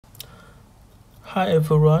Hi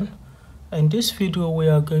everyone, in this video we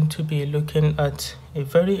are going to be looking at a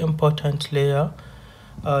very important layer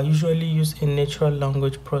usually used in natural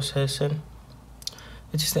language processing.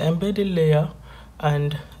 It is the embedded layer,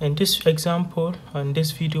 and in this example, in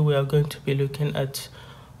this video, we are going to be looking at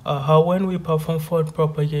how when we perform forward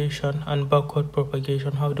propagation and backward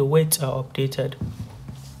propagation, how the weights are updated.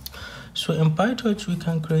 So in PyTorch, we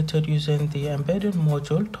can create it using the embedded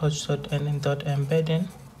module torch.nn.Embedding,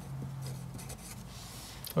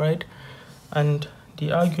 right? And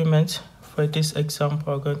the arguments for this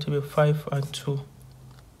example are going to be 5 and 2.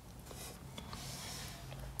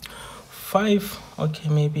 5, okay,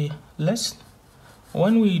 maybe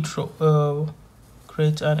when we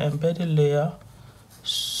create an embedded layer,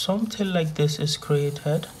 something like this is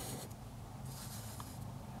created.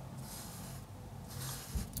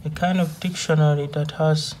 A kind of dictionary that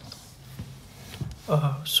has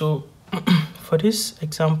so for this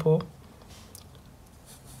example,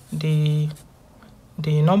 the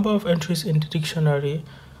number of entries in the dictionary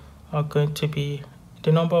are going to be,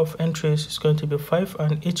 the number of entries is going to be 5,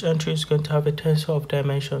 and each entry is going to have a tensor of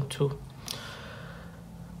dimension 2.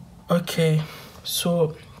 Okay,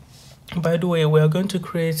 so by the way, we are going to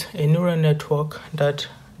create a neural network that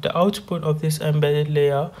the output of this embedded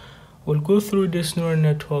layer will go through this neural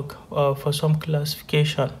network for some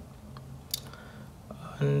classification.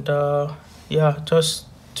 And yeah, just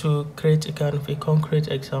to create a kind of a concrete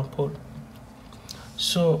example.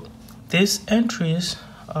 So these entries,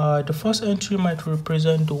 the first entry might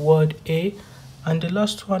represent the word A, and the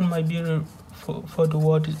last one might be for the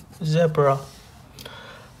word zebra.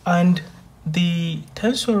 And the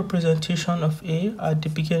tensor representation of A at the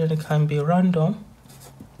beginning can be random.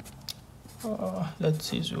 Let's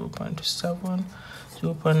see, 0.7, 0.9,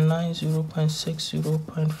 0.6,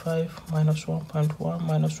 0.5, minus 1.1,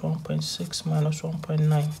 minus 1.6, minus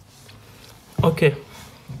 1.9. Okay,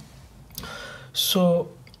 so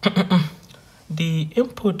the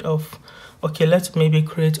input of, okay, let's maybe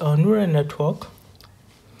create our neural network.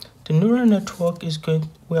 The neural network is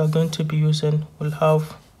we are going to be using, will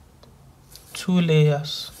have 2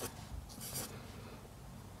 layers.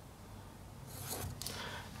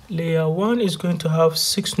 Layer 1 is going to have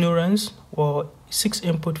 6 neurons, or 6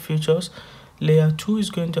 input features. Layer 2 is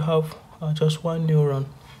going to have just 1 neuron.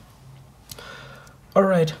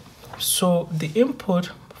 Alright, so the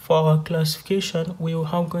input for our classification, we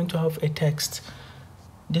are going to have a text.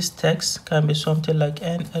 This text can be something like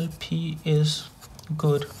NLP is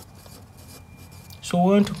good. So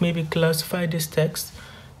we want to maybe classify this text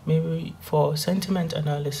maybe for sentiment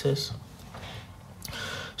analysis.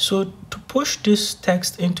 So to push this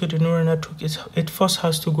text into the neural network, it first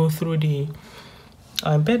has to go through the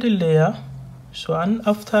embedded layer. So, and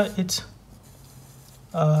after it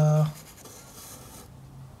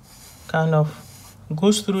kind of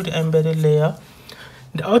goes through the embedded layer,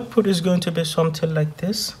 the output is going to be something like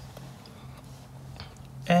this.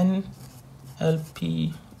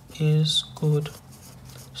 NLP is good.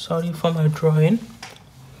 Sorry for my drawing.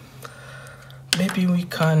 Maybe we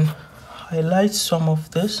can highlight some of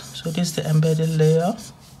this. So this is the embedded layer,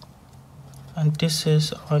 and this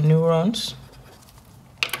is our neurons.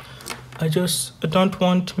 I just don't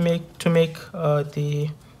want to make the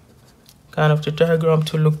kind of the diagram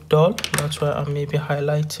to look dull. That's why I'm maybe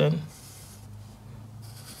highlighting.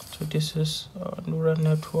 So this is our neural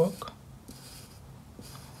network.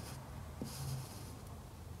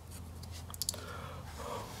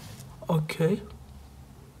 Okay.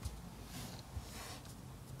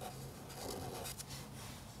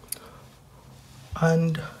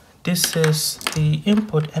 And this is the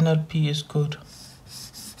input. NLP is good.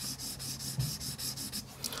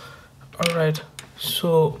 All right,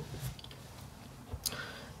 so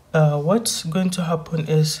what's going to happen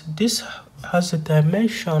is this has a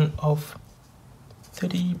dimension of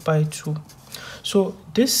 3 by 2. So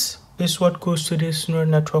this is what goes to this neural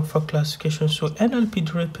network for classification. So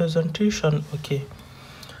NLP representation, okay,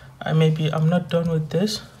 I'm not done with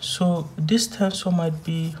this. So this tensor might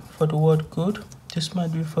be for the word good, this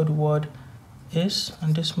might be for the word is,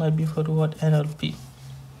 and this might be for the word NLP.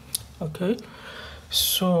 Okay,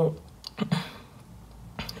 so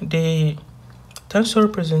the tensor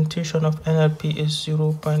representation of NLP is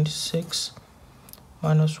 0.6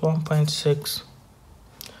 minus 1.6.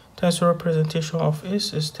 Tensor representation of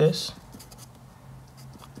is this,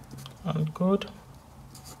 and good.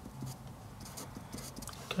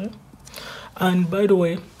 Okay, and by the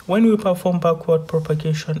way, when we perform backward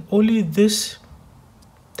propagation, only these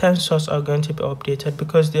tensors are going to be updated,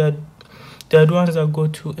 because they are the ones that go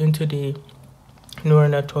into the neural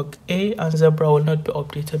network. A and zebra will not be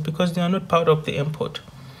updated because they are not part of the input.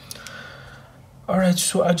 Alright,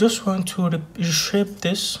 so I just want to reshape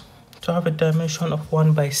this to have a dimension of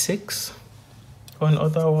 1 by 6, or in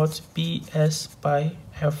other words, BS by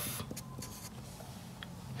F.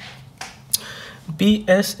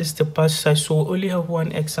 BS is the batch size, so we only have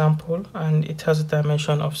one example and it has a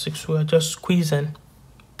dimension of 6. We are just squeezing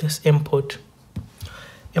this input.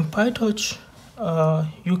 In PyTorch,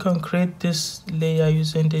 you can create this layer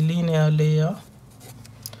using the linear layer.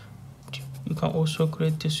 You can also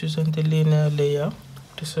create this using the linear layer.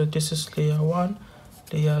 This is layer 1,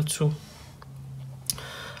 layer 2.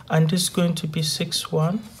 And this is going to be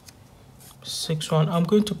 6.1, 6.1. I'm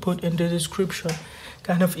going to put in the description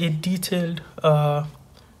kind of a detailed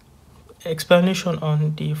explanation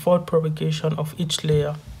on the forward propagation of each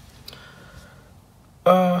layer.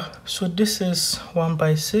 So this is 1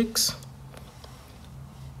 by 6.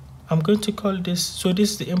 I'm going to call this, so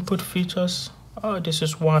this is the input features. This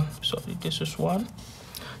is 1, sorry, this is 1.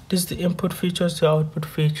 This is the input features, the output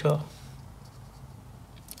feature.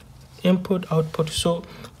 Input, output. So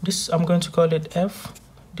this I'm going to call it F.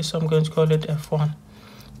 This I'm going to call it F1.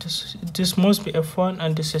 This must be F1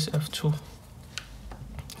 and this is F2.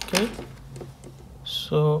 Okay.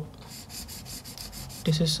 So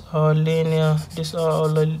this is our linear. These are our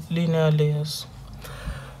linear layers.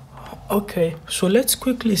 Okay. So let's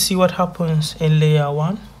quickly see what happens in layer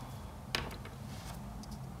 1.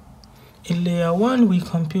 In layer 1, we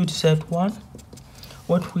compute Z1.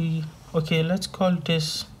 Let's call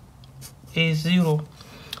this A0.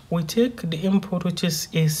 We take the input, which is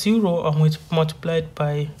A0, and we multiply it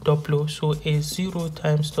by W. So A0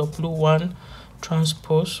 times W1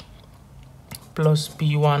 transpose plus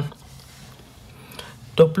B1.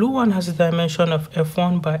 W1 has a dimension of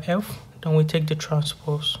F1 by F. Then we take the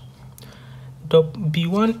transpose.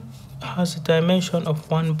 B1 has a dimension of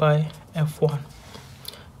 1 by F1.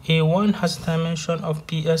 A1 has a dimension of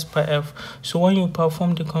BS by F. So when you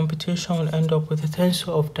perform the computation, we'll end up with a tensor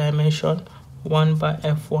of dimension 1 by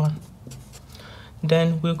F1.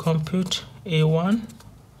 Then we'll compute A1,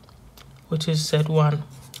 which is Z1,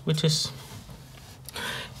 which is,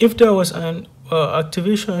 if there was an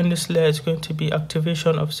activation in this layer, it's going to be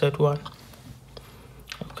activation of Z1.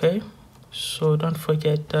 Okay, so don't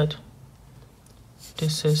forget that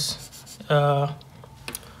this is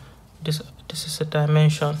this is a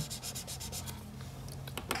dimension.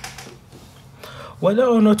 Whether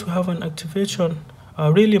or not we have an activation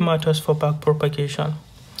really matters for backpropagation.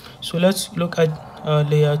 So let's look at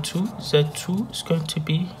layer 2. Z2 is going to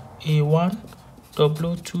be A1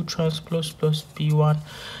 W2 transpose plus B1.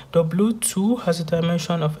 W2 has a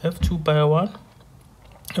dimension of F2 by 1.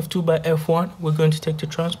 F2 by F1. We're going to take the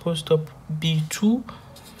transpose. B2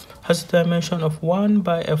 has a dimension of 1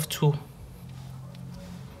 by F2.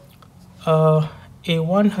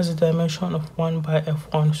 A1 has a dimension of 1 by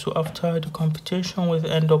F1. So after the computation, we'll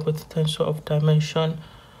end up with a tensor of dimension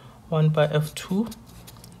 1 by F2.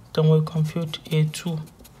 Then we'll compute A2.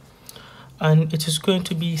 And it is going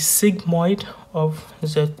to be sigmoid of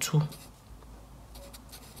Z2.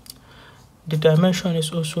 The dimension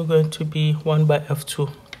is also going to be 1 by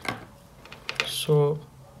F2. So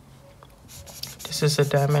this is a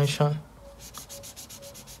dimension.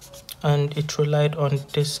 And it relied on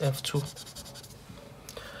this F2.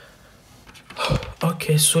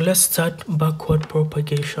 Okay, so let's start backward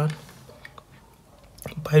propagation.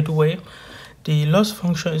 By the way, the loss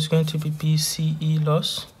function is going to be BCE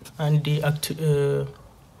loss, and the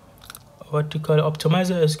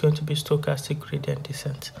optimizer is going to be stochastic gradient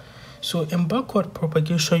descent. So in backward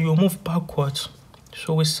propagation, you move backwards.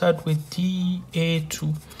 So we start with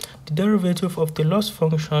dA2, the derivative of the loss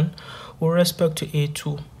function with respect to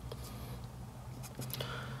A2.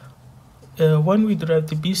 When we derive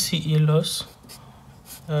the BCE loss,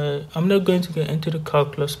 I'm not going to get into the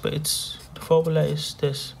calculus, but the formula is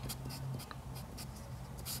this.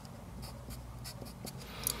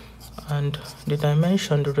 And the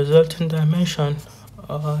dimension, the resulting dimension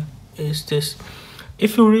is this.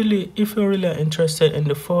 If you really are interested in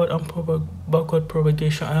the forward and backward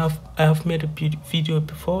propagation, I have made a video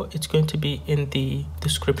before. It's going to be in the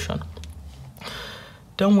description.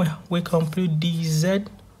 Then we compute dZ2.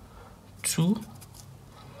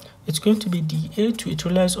 It's going to be dA2. It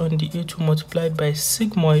relies on dA2 multiplied by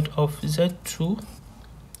sigmoid of Z2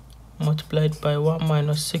 multiplied by 1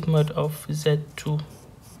 minus sigmoid of Z2.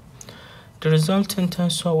 The resulting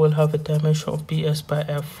tensor will have a dimension of BS by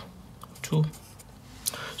F2.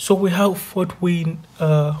 So we have what we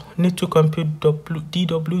need to compute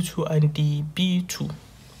dW2 and dB2.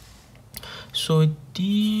 So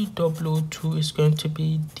dW2 is going to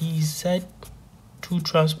be dZ2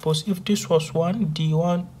 transpose. If this was 1,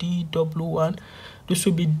 D1, dW1, this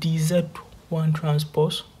will be dZ 1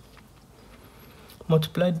 transpose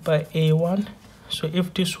multiplied by A1. So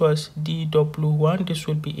if this was DW1, this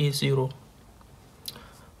would be A0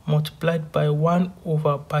 multiplied by 1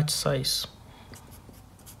 over batch size.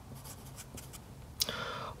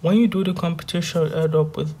 When you do the computation, you end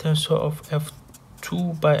up with tensor of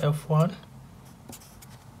F2 by F1.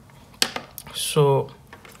 So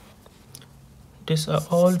these are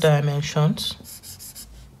all dimensions.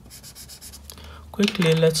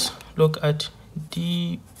 Quickly, let's look at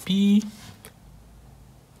DB2.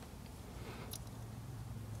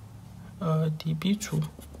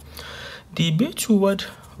 DB2, what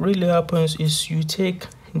really happens is you take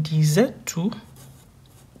DZ2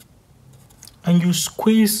 and you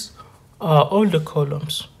squeeze all the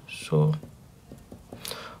columns. So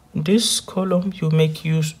this column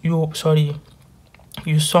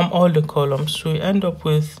you sum all the columns, so you end up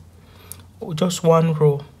with just one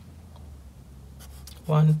row,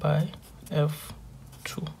 1 by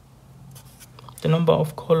F2. The number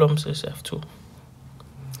of columns is F2.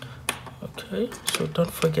 Okay, so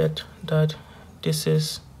don't forget that this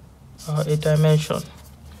is a dimension.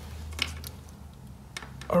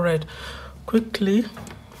 All right, quickly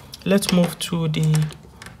let's move to the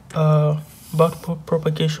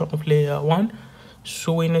backpropagation of layer 1.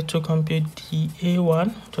 So we need to compute the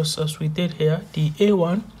A1 just as we did here. The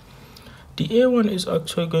A1 is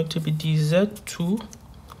actually going to be DZ2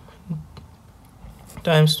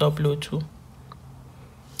 times W2.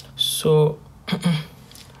 So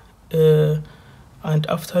and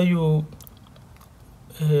after you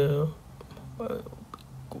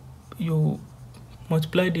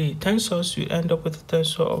multiply the tensors, you end up with a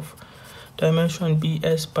tensor of dimension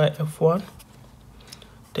BS by F1.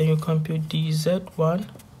 Then you compute DZ1.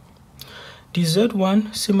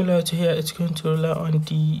 DZ1, similar to here, it's going to rely on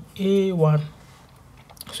the A1.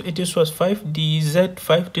 So if this was 5,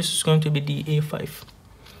 DZ5, this is going to be the A5.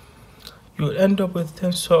 You will end up with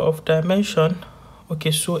tensor of dimension.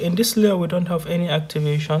 Okay, so in this layer we don't have any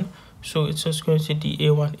activation, so it's just going to be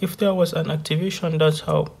A1. If there was an activation, that's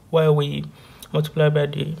why we multiply by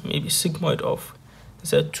the maybe sigmoid of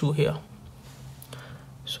Z2 here.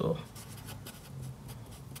 So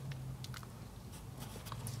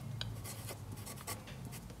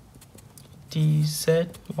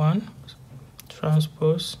DZ1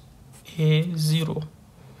 transpose A0.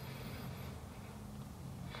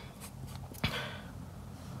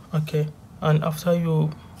 Okay, and after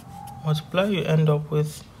you multiply, you end up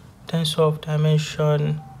with tensor of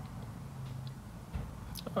dimension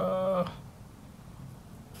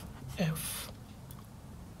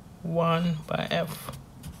F1 by F.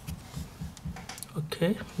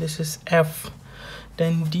 Okay, this is F.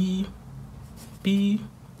 Then DB1.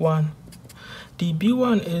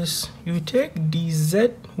 DB1 is you take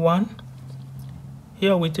DZ1.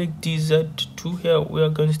 Here we take DZ2. Here we are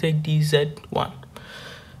going to take DZ1.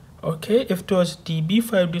 Okay, if it was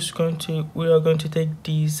DB5, we are going to take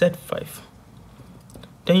DZ5.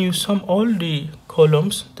 Then you sum all the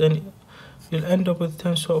columns, then you'll end up with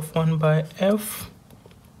tensor of 1 by F1.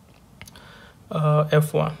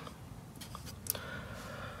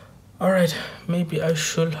 All right, maybe I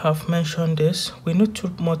should have mentioned this. We need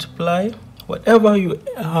to multiply whatever you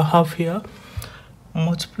have here,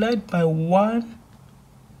 multiplied by 1.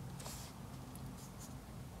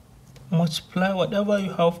 Multiply whatever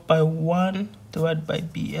you have by 1 divided by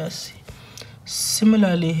BS.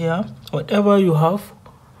 Similarly here, whatever you have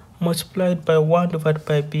multiplied by 1 divided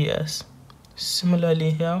by BS.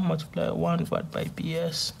 Similarly here, multiply 1 divided by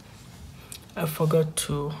BS. I forgot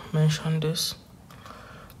to mention this,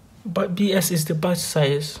 but BS is the batch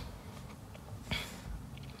size.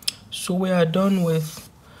 So we are done with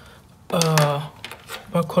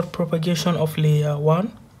backward propagation of layer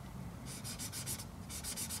 1.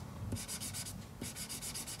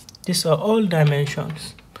 These are all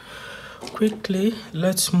dimensions. Quickly,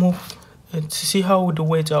 let's move and see how the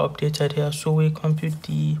weights are updated here. So we compute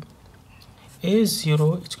the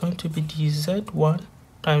A0, it's going to be DZ1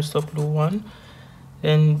 times W1,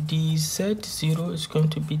 and DZ0 is going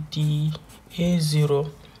to be the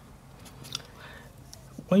A0.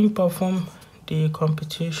 When you perform the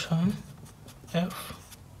computation, F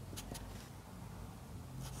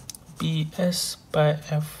BS by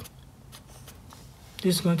F,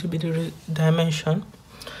 this is going to be the dimension.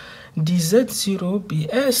 DZ0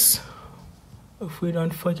 BS, if we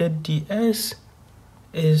don't forget, DS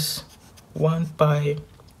is 1 by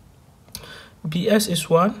BS is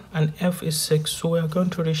 1 and F is 6, so we are going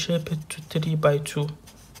to reshape it to 3 by 2.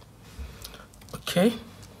 Okay,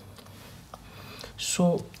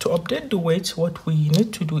 so to update the weights, what we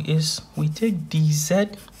need to do is we take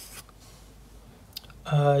DZ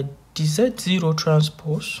dz0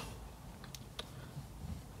 transpose.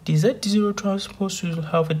 dz0 transpose will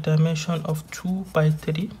have a dimension of 2 by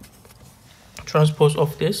 3 transpose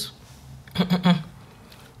of this.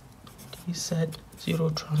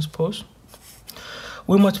 dz0 transpose.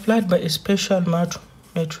 We multiplied by a special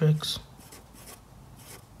matrix.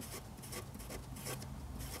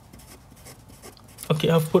 Okay,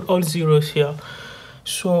 I've put all zeros here.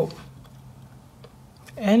 So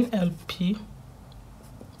NLP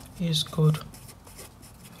is good.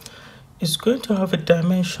 It's going to have a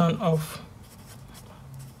dimension of,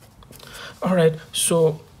 all right,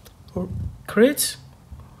 so create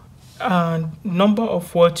number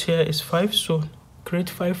of words here is 5, so create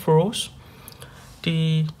 5 rows.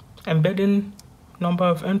 The embedding number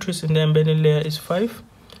of entries in the embedding layer is 5,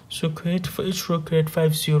 so create for each row, create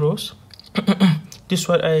 5 zeros. This is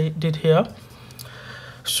what I did here.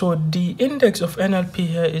 So the index of NLP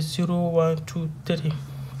here is 0, 1, 2, 3.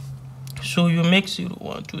 So you make 0,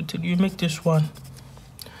 1, 2, 3, you make this one.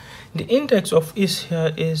 The index of is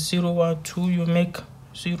here is 0, 1, 2, you make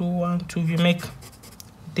 0, 1, 2, you make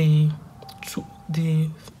the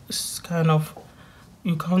kind of,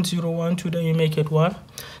 you count 0, 1, 2, then you make it 1.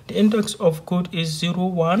 The index of good is 0,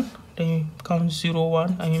 1, then you count 0,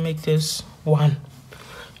 1, and you make this 1.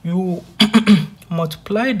 You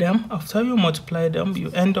multiply them. After you multiply them, you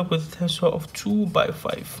end up with a tensor of 2 by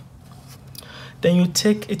 5. Then you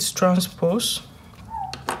take its transpose.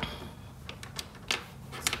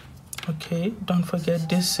 Okay, don't forget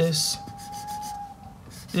these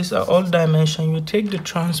are all dimension. You take the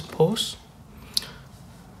transpose.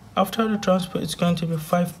 After the transpose, it's going to be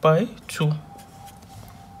 5 by 2.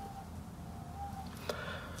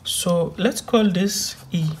 So let's call this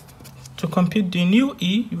E. To compute the new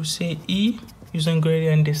E, you say E using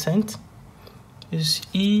gradient descent is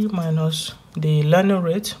E minus the learning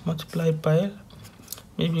rate multiplied by,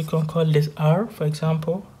 maybe you can call this R, for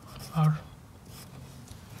example, R.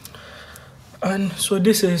 And so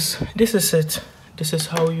this is it. This is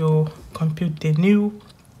how you compute the new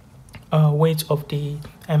weight of the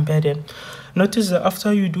embedding. Notice that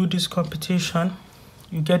after you do this computation,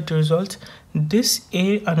 you get the result. This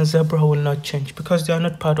A and zebra will not change because they are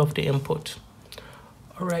not part of the input.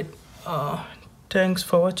 All right. Thanks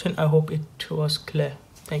for watching. I hope it was clear.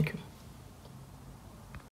 Thank you.